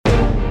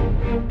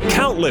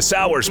countless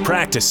hours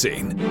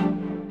practicing,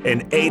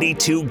 an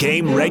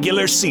 82-game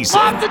regular season.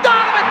 Off to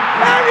Donovan,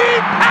 and he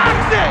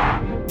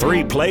passed it!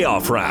 3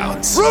 playoff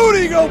rounds.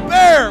 Rudy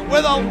Gobert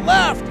with a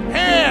left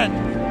hand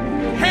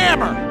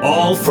hammer.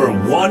 All for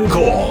one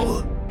goal,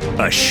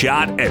 a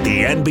shot at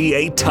the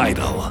NBA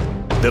title.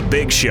 The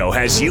Big Show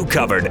has you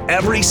covered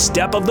every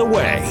step of the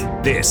way.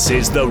 This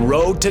is the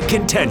Road to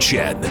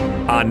Contention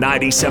on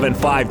 97.5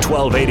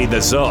 1280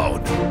 The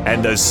Zone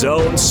and the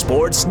Zone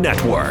Sports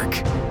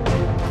Network.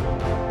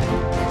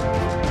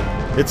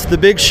 It's the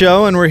Big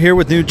Show, and we're here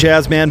with new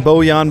Jazz man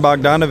Bojan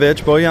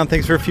Bogdanovic. Bojan,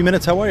 thanks for a few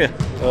minutes. How are you?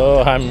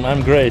 Oh,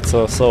 I'm great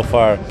so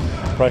far.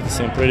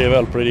 Practicing pretty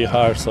well, pretty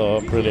hard, so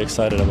I'm really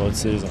excited about the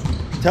season.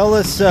 Tell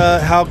us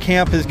how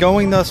camp is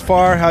going thus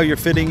far, how you're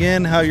fitting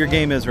in, how your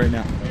game is right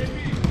now.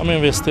 I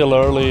mean, we're still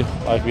early.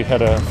 Like we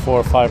had 4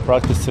 or 5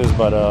 practices,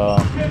 but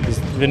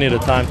we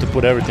needed time to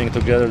put everything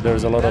together.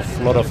 There's a lot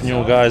of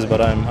new guys,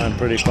 but I'm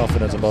pretty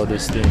confident about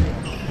this team.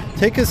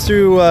 Take us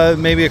through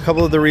maybe a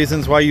couple of the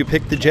reasons why you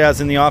picked the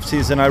Jazz in the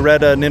offseason. I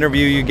read an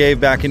interview you gave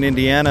back in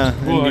Indiana.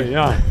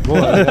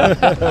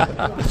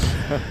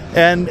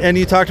 And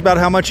you talked about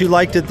how much you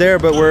liked it there,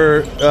 but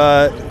we're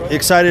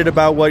excited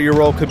about what your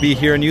role could be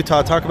here in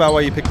Utah. Talk about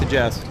why you picked the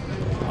Jazz.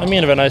 I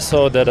mean, when I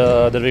saw that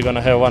we're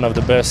gonna have one of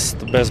the best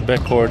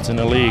backcourts in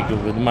the league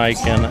with Mike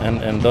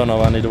and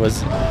Donovan,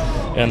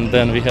 and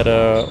then we had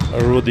a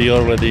Rudy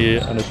already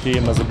on the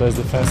team as the best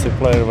defensive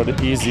player, but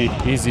an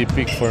easy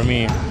pick for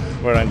me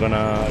where I'm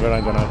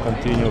gonna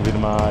continue with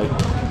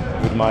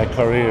my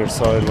career.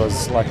 So it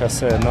was, like I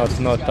said,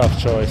 not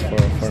tough choice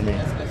for me.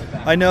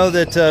 I know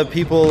that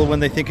people, when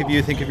they think of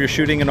your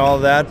shooting and all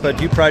of that, but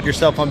you pride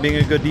yourself on being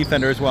a good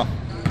defender as well.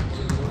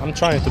 I'm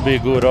trying to be a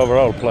good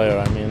overall player.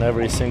 I mean,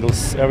 every single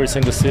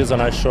season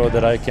I show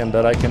that I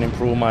can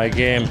improve my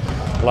game.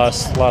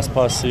 Last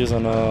past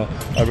season,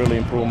 I really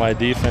improved my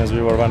defense.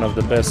 We were one of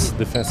the best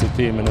defensive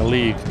team in the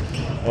league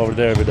over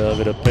there with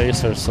the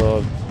Pacers.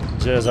 So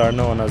Jazz are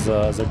known as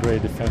a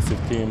great defensive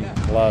team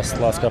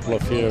last couple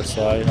of years.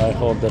 So I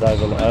hope that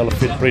I'll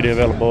fit pretty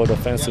well both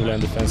offensively and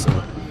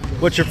defensively.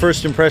 What's your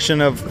first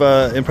impressions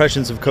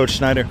of Coach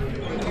Snyder?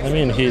 I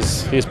mean,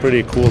 he's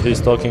pretty cool. He's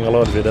talking a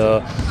lot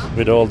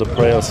with all the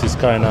players. He's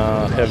kind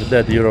of have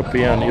that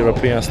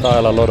European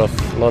style, a lot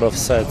of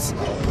sets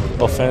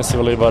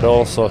offensively, but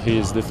also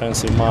his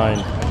defensive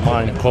mind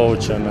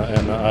coach, and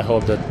I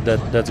hope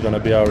that's going to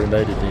be our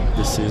identity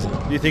this season.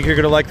 Do you think you're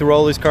going to like the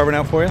role he's carving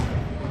out for you?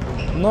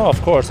 No,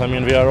 of course. I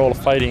mean, we are all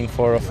fighting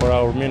for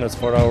our minutes,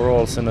 for our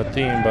roles in the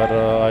team. But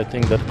I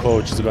think that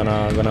coach is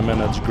gonna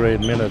manage great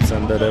minutes,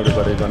 and that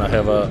everybody gonna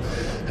have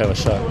a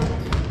shot.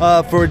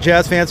 For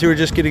Jazz fans who are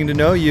just getting to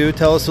know you,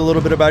 tell us a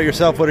little bit about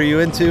yourself. What are you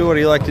into? What do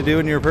you like to do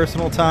in your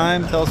personal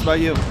time? Tell us about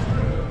you.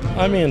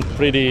 I mean,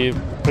 pretty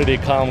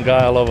calm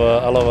guy. I love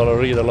to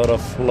read a lot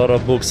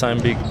of books. I'm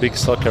big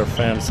soccer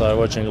fan, so I'm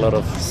watching a lot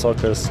of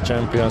soccer's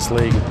Champions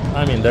League.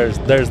 I mean,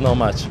 there's not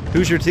much.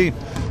 Who's your team?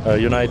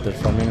 United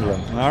from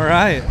England. All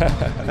right.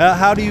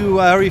 How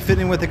are you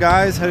fitting with the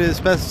guys? How do you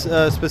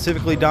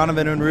specifically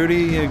Donovan and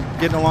Rudy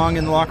getting along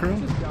in the locker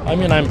room? I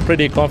mean, I'm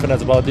pretty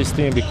confident about this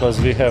team because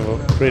we have a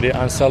pretty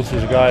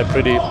unselfish guy,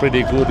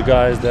 pretty good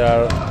guys.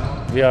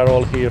 We are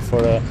all here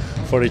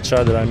for each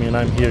other. I mean,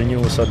 I'm here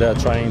new, so they're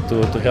trying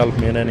to help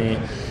me in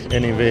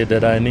any way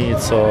that I need.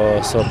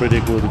 So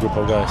pretty good group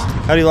of guys.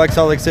 How do you like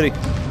Salt Lake City?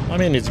 I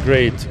mean, it's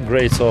great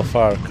so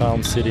far.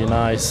 Calm city,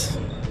 nice.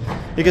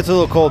 It gets a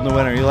little cold in the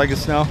winter. You like the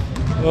snow?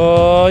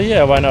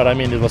 Yeah, why not? I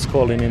mean, it was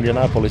cold in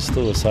Indianapolis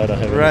too, so I don't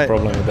have any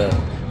problem with that.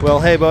 Well,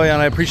 hey, Bojan,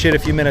 I appreciate a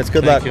few minutes.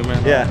 Good luck. Thank you,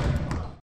 man. Yeah.